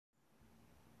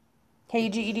Hey,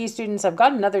 GED students, I've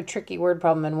got another tricky word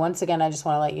problem, and once again, I just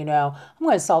want to let you know I'm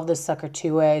going to solve this sucker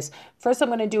two ways. First, I'm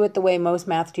going to do it the way most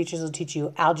math teachers will teach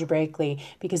you, algebraically,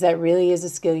 because that really is a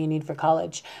skill you need for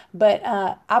college. But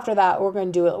after that, we're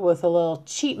going to do it with a little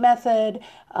cheat method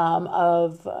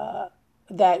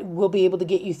that will be able to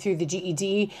get you through the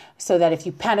GED so that if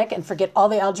you panic and forget all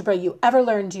the algebra you ever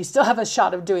learned, you still have a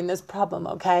shot of doing this problem,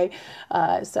 okay?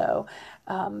 Let's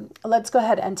go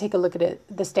ahead and take a look at it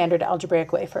the standard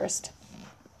algebraic way first.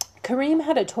 Kareem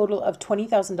had a total of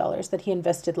 $20,000 that he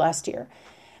invested last year.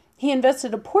 He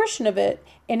invested a portion of it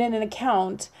in an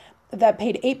account that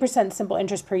paid 8% simple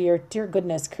interest per year. Dear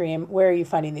goodness, Kareem, where are you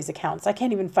finding these accounts? I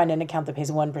can't even find an account that pays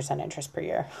 1% interest per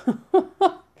year.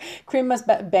 Kareem must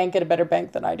bank at a better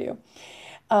bank than I do.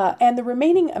 And the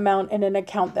remaining amount in an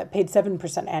account that paid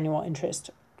 7% annual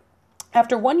interest.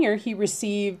 After 1 year, he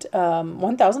received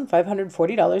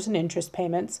 $1,540 in interest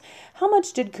payments. How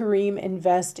much did Kareem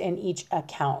invest in each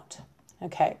account?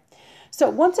 Okay, so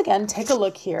once again, take a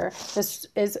look here. This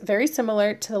is very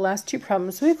similar to the last two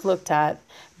problems we've looked at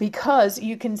because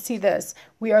you can see this.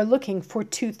 We are looking for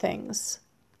two things.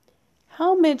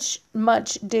 How much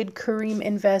did Kareem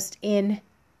invest in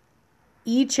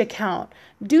each account?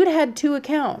 Dude had two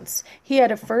accounts. He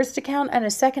had a first account and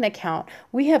a second account.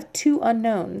 We have two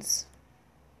unknowns.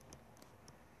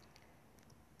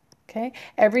 Okay,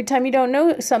 every time you don't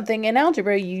know something in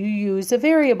algebra, you use a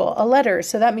variable, a letter.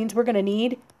 So that means we're going to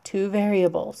need two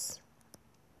variables.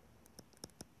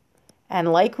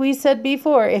 And like we said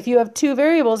before, if you have two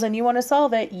variables and you want to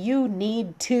solve it, you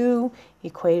need two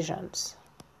equations.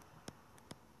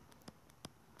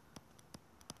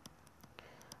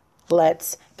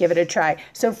 Let's give it a try.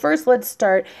 So first, let's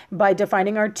start by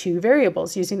defining our two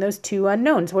variables using those two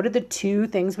unknowns. What are the two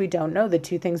things we don't know, the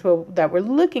two things that we're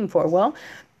looking for? Well,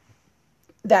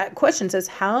 that question says,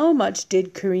 how much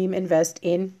did Kareem invest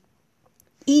in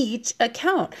each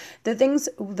account? The things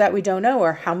that we don't know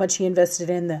are how much he invested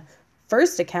in the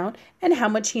first account and how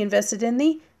much he invested in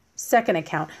the second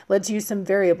account. Let's use some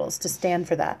variables to stand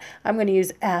for that. I'm going to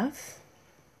use F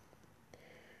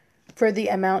for the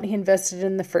amount he invested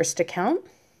in the first account.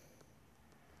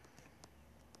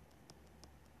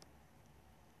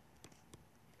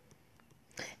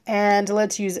 And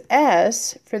let's use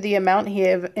S for the amount he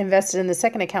invested in the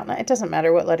second account. Now, it doesn't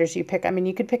matter what letters you pick. I mean,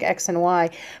 you could pick X and Y,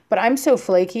 but I'm so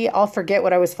flaky, I'll forget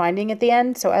what I was finding at the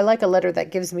end. So I like a letter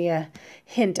that gives me a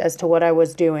hint as to what I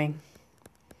was doing.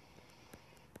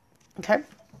 Okay.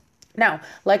 Now,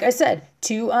 like I said,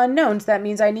 two unknowns. That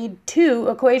means I need two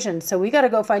equations. So we got to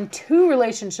go find two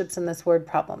relationships in this word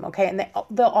problem, okay? And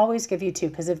they'll always give you two,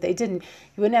 because if they didn't,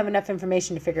 you wouldn't have enough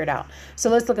information to figure it out. So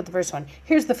let's look at the first one.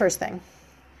 Here's the first thing.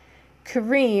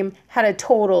 Kareem had a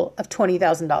total of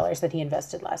 $20,000 that he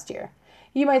invested last year.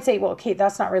 You might say, well, Kate,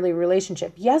 that's not really a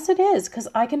relationship. Yes, it is, because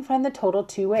I can find the total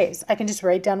two ways. I can just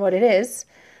write down what it is.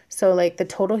 So like the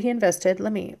total he invested,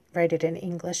 let me write it in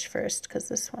English first, because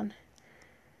this one.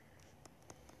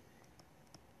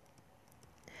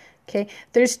 Okay,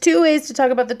 there's two ways to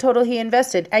talk about the total he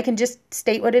invested. I can just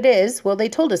state what it is. Well, they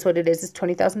told us what it is. It's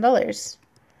 $20,000.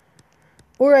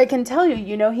 Or I can tell you,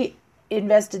 he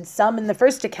invested some in the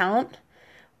first account,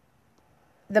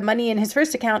 the money in his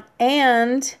first account,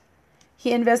 and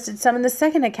he invested some in the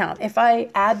second account. If I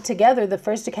add together the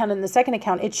first account and the second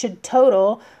account, it should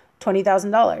total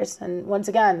 $20,000. And once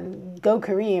again, go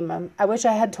Kareem. I wish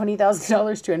I had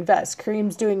 $20,000 to invest.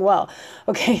 Kareem's doing well.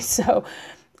 Okay, so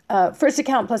first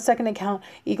account plus second account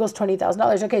equals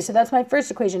 $20,000. Okay, so that's my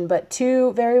first equation, but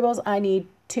two variables, I need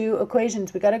two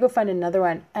equations. We got to go find another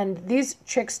one. And these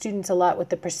trick students a lot with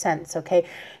the percents, okay?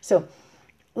 So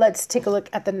let's take a look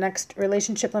at the next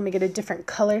relationship. Let me get a different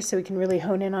color so we can really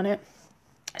hone in on it.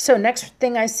 So next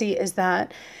thing I see is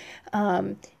that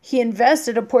he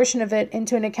invested a portion of it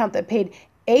into an account that paid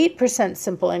 8%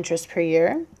 simple interest per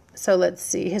year. So let's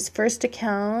see, his first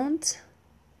account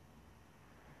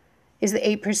is the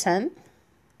 8%.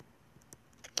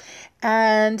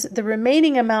 And the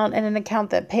remaining amount in an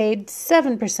account that paid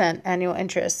 7% annual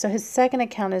interest. So his second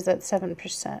account is at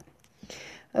 7%.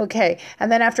 Okay,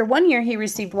 and then after 1 year, he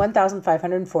received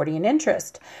 $1,540 in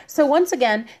interest. So once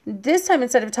again, this time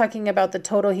instead of talking about the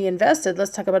total he invested,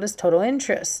 let's talk about his total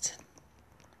interest.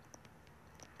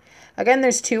 Again,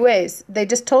 there's two ways. They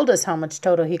just told us how much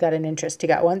total he got in interest. He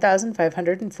got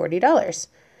 $1,540.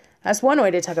 That's one way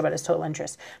to talk about his total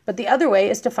interest. But the other way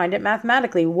is to find it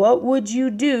mathematically. What would you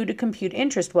do to compute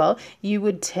interest? Well, you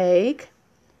would take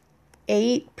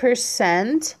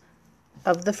 8%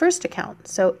 of the first account.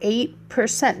 So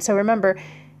 8%. So remember,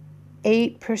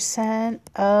 8%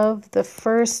 of the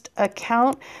first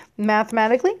account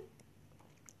mathematically.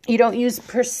 You don't use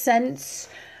percents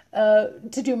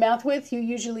to do math with, you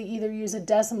usually either use a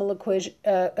decimal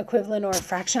equivalent or a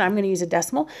fraction. I'm going to use a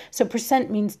decimal. So percent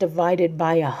means divided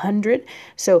by 100.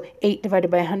 So 8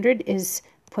 divided by 100 is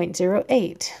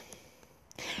 0.08.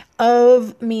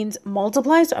 Of means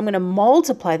multiply, so I'm going to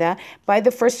multiply that by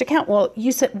the first account. Well,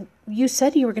 you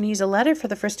said you were going to use a letter for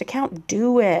the first account.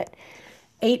 Do it.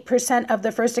 8% of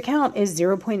the first account is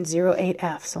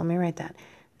 0.08F. So let me write that.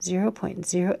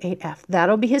 0.08F.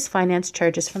 That'll be his finance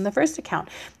charges from the first account.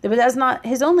 But that's not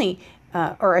his only,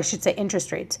 or I should say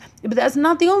interest rates. But that's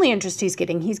not the only interest he's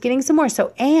getting. He's getting some more.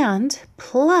 So and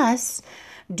plus,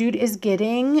 dude is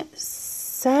getting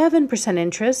 7%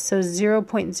 interest, so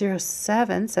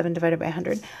 0.07, 7 divided by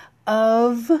 100,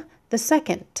 of the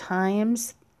second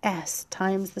times S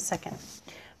times the second.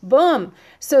 Boom.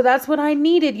 So that's what I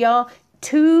needed, y'all.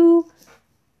 2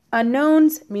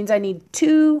 unknowns means I need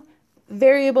 2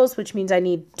 variables, which means I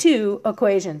need 2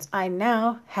 equations. I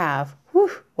now have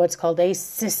what's called a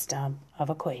system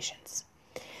of equations.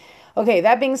 Okay,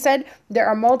 that being said, there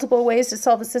are multiple ways to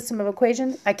solve a system of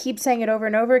equations. I keep saying it over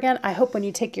and over again. I hope when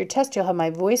you take your test, you'll have my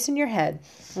voice in your head.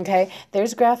 Okay,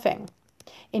 there's graphing.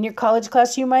 In your college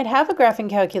class, you might have a graphing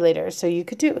calculator, so you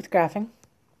could do it with graphing.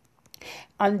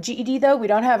 On GED, though, we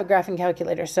don't have a graphing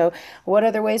calculator. So what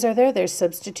other ways are there? There's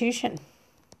substitution.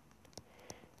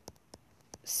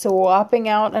 Swapping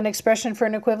out an expression for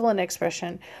an equivalent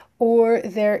expression. Or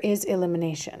there is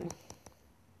elimination.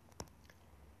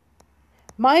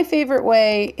 My favorite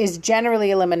way is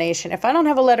generally elimination. If I don't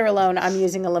have a letter alone, I'm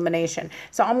using elimination.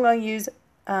 So I'm going to use,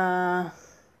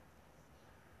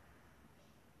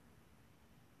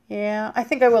 yeah, I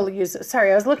think I will use,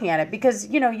 sorry, I was looking at it because,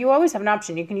 you know, you always have an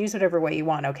option. You can use whatever way you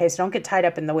want, okay? So don't get tied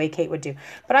up in the way Kate would do.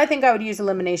 But I think I would use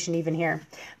elimination even here,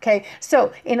 okay?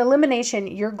 So in elimination,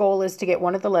 your goal is to get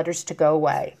one of the letters to go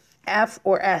away. F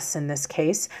or S in this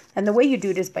case. And the way you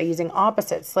do it is by using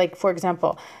opposites. Like, for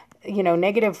example, you know,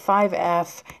 negative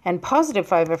 5F and positive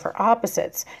 5F are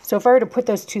opposites. So if I were to put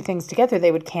those two things together,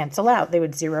 they would cancel out. They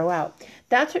would zero out.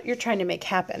 That's what you're trying to make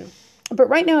happen. But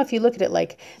right now, if you look at it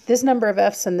like this number of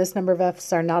F's and this number of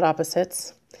F's are not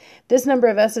opposites. This number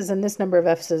of S's and this number of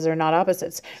F's are not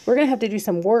opposites. We're going to have to do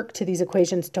some work to these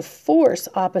equations to force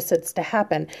opposites to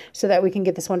happen so that we can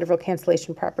get this wonderful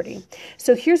cancellation property.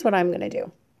 So here's what I'm going to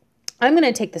do. I'm going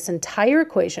to take this entire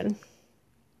equation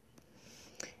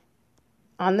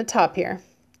on the top here,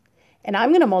 and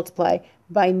I'm going to multiply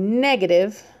by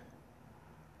negative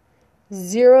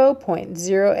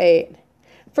 0.08.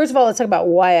 First of all, let's talk about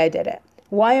why I did it.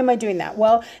 Why am I doing that?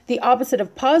 Well, the opposite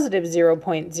of positive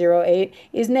 0.08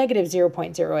 is negative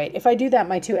 0.08. If I do that,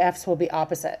 my two F's will be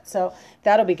opposite. So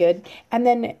that'll be good. And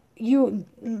then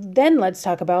let's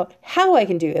talk about how I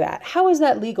can do that. How is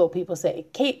that legal, people say?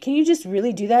 Kate, can you just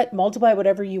really do that? Multiply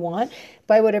whatever you want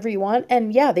by whatever you want?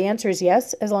 And yeah, the answer is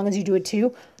yes, as long as you do it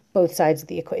to both sides of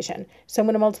the equation. So I'm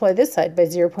going to multiply this side by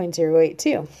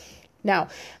 0.082. Now,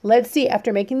 let's see,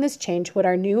 after making this change, what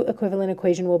our new equivalent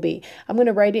equation will be. I'm going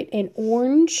to write it in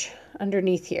orange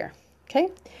underneath here, okay?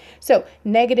 So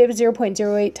negative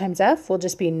 0.08 times F will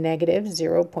just be negative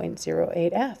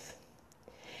 0.08F.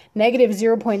 Negative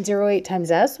 0.08 times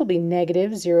S will be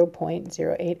negative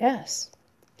 0.08S.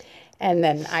 And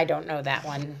then I don't know that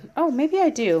one. Oh, maybe I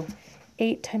do.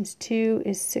 8 times 2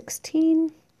 is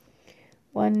 16.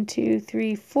 1, 2,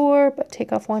 3, 4, but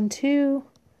take off 1, 2.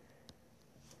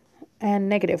 And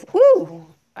negative. Woo!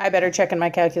 I better check in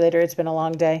my calculator. It's been a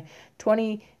long day.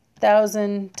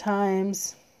 20,000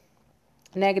 times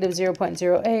negative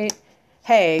 0.08.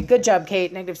 Hey, good job,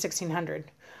 Kate. Negative 1,600.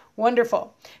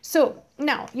 Wonderful. So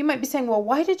now you might be saying, well,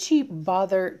 why did she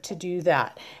bother to do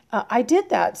that? I did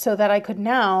that so that I could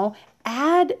now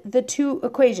add the two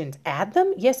equations. Add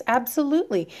them? Yes,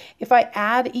 absolutely. If I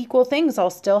add equal things, I'll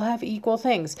still have equal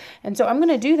things. And so I'm going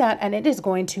to do that, and it is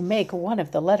going to make one of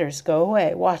the letters go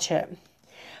away. Watch it.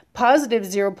 Positive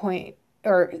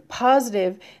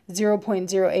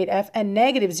 0.08F and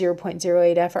negative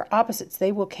 0.08F are opposites.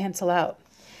 They will cancel out.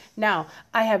 Now,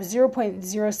 I have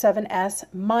 0.07S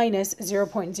minus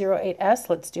 0.08S.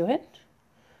 Let's do it.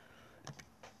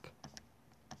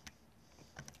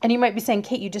 And you might be saying,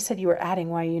 Kate, you just said you were adding.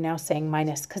 Why are you now saying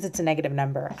minus? Because it's a negative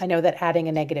number. I know that adding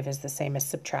a negative is the same as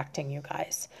subtracting, you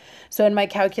guys. So in my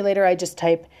calculator, I just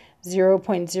type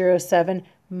 0.07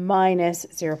 minus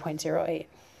 0.08.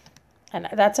 And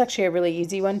that's actually a really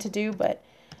easy one to do, but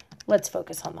let's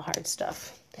focus on the hard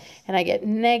stuff. And I get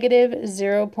negative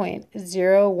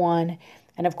 0.01.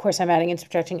 And of course, I'm adding and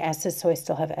subtracting S's, so I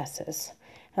still have S's.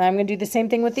 And I'm going to do the same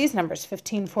thing with these numbers,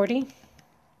 1540.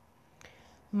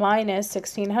 Minus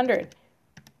 1,600.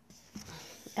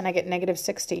 and I get negative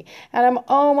 60. And I'm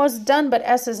almost done, but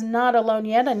S is not alone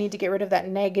yet. I need to get rid of that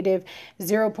negative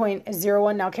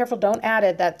 0.01. Now, careful, don't add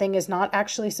it. That thing is not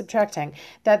actually subtracting.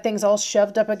 That thing's all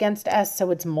shoved up against S,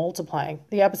 so it's multiplying.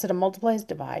 The opposite of multiply is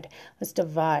divide. Let's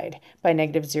divide by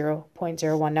negative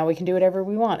 0.01. Now, we can do whatever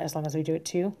we want as long as we do it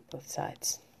to both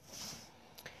sides.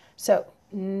 So,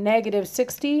 negative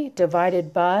 60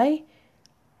 divided by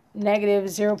negative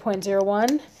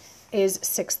 0.01 is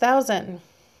 6,000.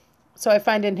 So I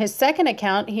find in his second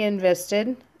account, he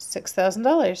invested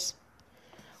 $6,000.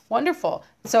 Wonderful.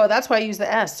 So that's why I use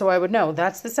the S, so I would know.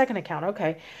 That's the second account.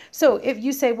 Okay. So if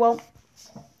you say, well,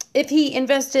 if he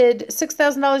invested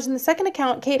 $6,000 in the second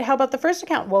account, Kate, how about the first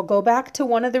account? Well, go back to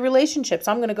one of the relationships.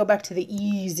 I'm going to go back to the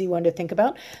easy one to think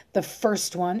about, the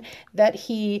first one, that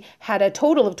he had a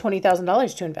total of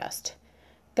 $20,000 to invest.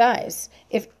 Guys,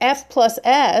 if F plus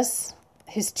S,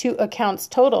 his two accounts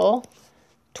total,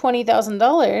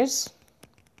 $20,000,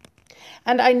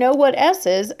 and I know what S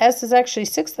is. S is actually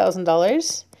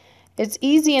 $6,000. It's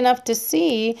easy enough to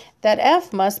see that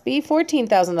F must be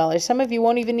 $14,000. Some of you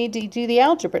won't even need to do the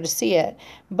algebra to see it.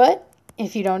 But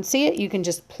if you don't see it, you can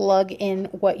just plug in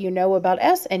what you know about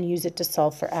S and use it to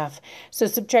solve for F. So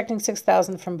subtracting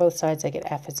 6,000 from both sides, I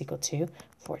get F is equal to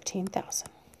 14,000.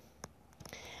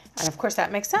 And of course,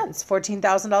 that makes sense.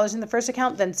 $14,000 in the first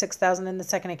account, then 6,000 in the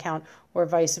second account, or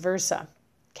vice versa.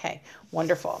 Okay,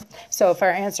 wonderful. So if we're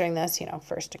answering this,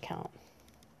 first account,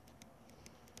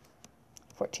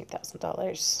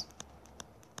 $14,000.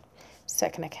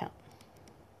 Second account,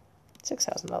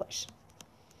 $6,000.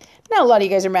 Now, a lot of you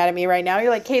guys are mad at me right now. You're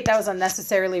like, Kate, that was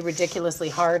unnecessarily, ridiculously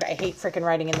hard. I hate freaking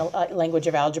writing in the language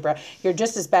of algebra. You're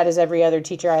just as bad as every other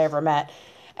teacher I ever met.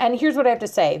 And here's what I have to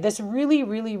say. This really,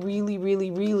 really, really,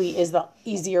 really, really is the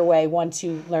easier way once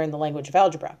you learn the language of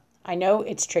algebra. I know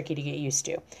it's tricky to get used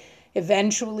to.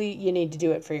 Eventually, you need to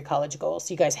do it for your college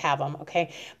goals. You guys have them,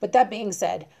 okay? But that being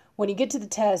said, when you get to the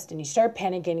test and you start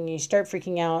panicking and you start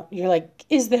freaking out, you're like,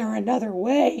 is there another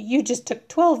way? You just took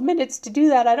 12 minutes to do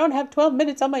that. I don't have 12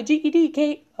 minutes on my GED,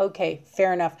 Kate. Okay,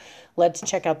 fair enough. Let's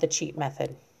check out the cheat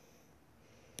method.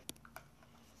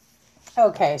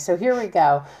 Okay, so here we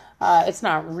go. It's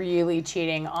not really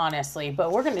cheating, honestly,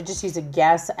 but we're going to just use a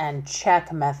guess and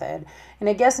check method. In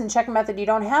a guess and check method, you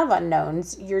don't have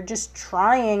unknowns. You're just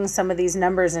trying some of these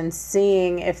numbers and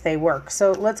seeing if they work.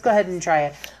 So let's go ahead and try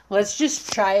it. Let's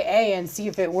just try A and see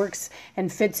if it works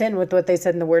and fits in with what they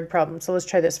said in the word problem. So let's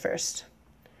try this first.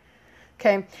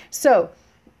 Okay, so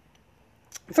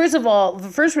first of all, the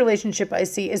first relationship I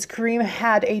see is Kareem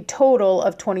had a total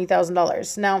of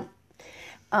 $20,000. Now,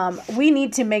 we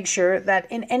need to make sure that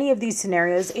in any of these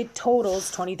scenarios, it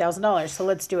totals $20,000. So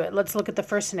let's do it. Let's look at the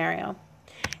first scenario.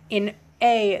 In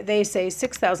A, they say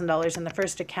 $6,000 in the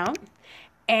first account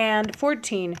and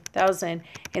 $14,000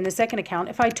 in the second account.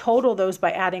 If I total those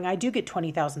by adding, I do get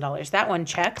 $20,000. That one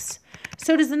checks.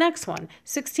 So does the next one.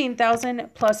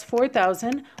 $16,000 plus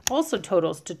 $4,000 also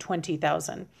totals to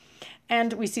 $20,000.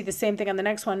 And we see the same thing on the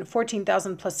next one.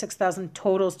 $14,000 plus $6,000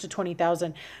 totals to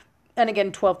 $20,000. And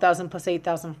again, $12,000 plus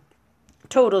 $8,000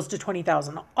 totals to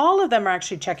 $20,000. All of them are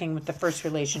actually checking with the first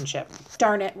relationship.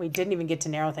 Darn it, we didn't even get to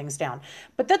narrow things down.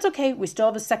 But that's okay. We still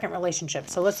have a second relationship.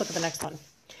 So let's look at the next one.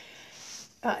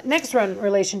 Next one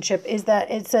relationship is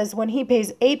that it says when he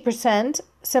pays 8%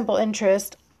 simple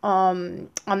interest on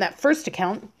that first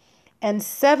account and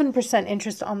 7%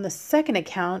 interest on the second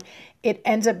account, it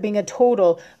ends up being a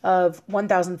total of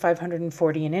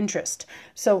 $1,540 in interest.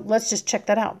 So let's just check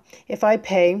that out. If I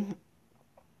pay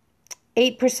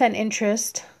 8%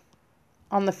 interest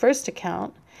on the first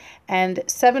account and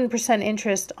 7%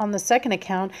 interest on the second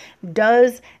account,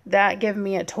 does that give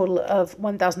me a total of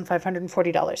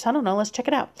 $1,540? I don't know. Let's check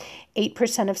it out.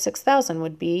 8% of 6,000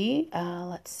 would be,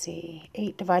 let's see,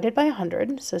 8 divided by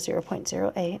 100, so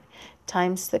 0.08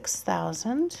 times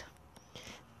 6,000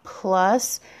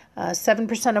 plus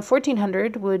 7% of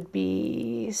 1,400 would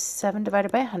be 7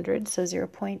 divided by 100, so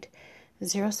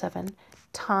 0.07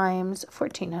 times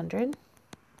 1,400.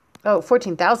 Oh,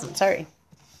 14,000, sorry.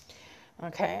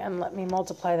 Okay, and let me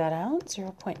multiply that out.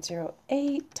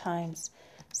 0.08 times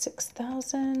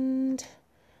 6,000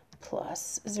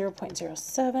 plus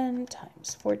 0.07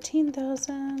 times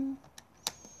 14,000.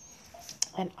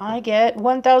 And I get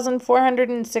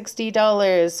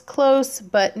 $1,460. Close,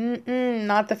 but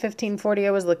not the $1,540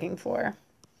 I was looking for.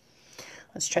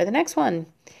 Let's try the next one.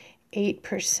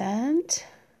 8%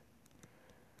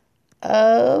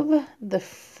 of the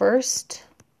first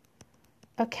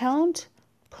account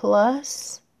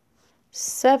plus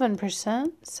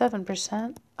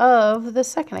 7% of the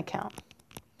second account.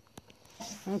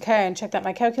 Okay, and check that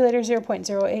my calculator,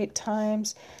 0.08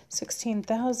 times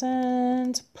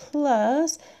 16,000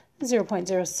 plus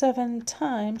 0.07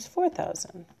 times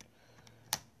 4,000.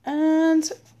 And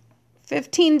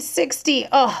 1560.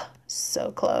 Oh,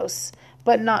 so close,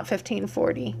 but not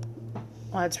 1540.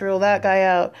 Let's rule that guy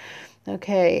out.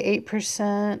 Okay,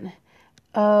 8%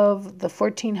 of the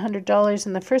 $1,400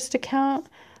 in the first account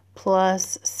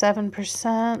plus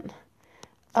 7%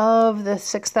 of the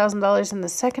 $6,000 in the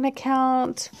second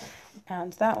account.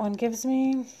 And that one gives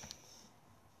me...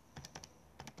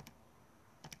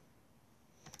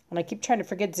 And I keep trying to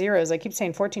forget zeros. I keep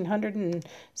saying 1,400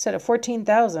 instead of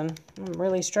 14,000. I'm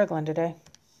really struggling today.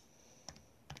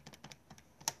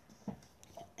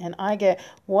 And I get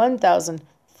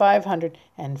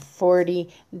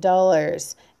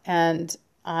 $1,540. And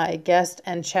I guessed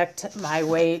and checked my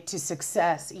way to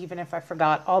success, even if I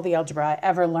forgot all the algebra I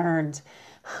ever learned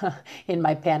in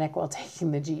my panic while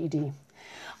taking the GED.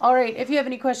 All right, if you have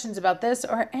any questions about this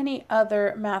or any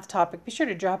other math topic, be sure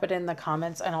to drop it in the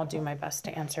comments and I'll do my best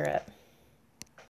to answer it.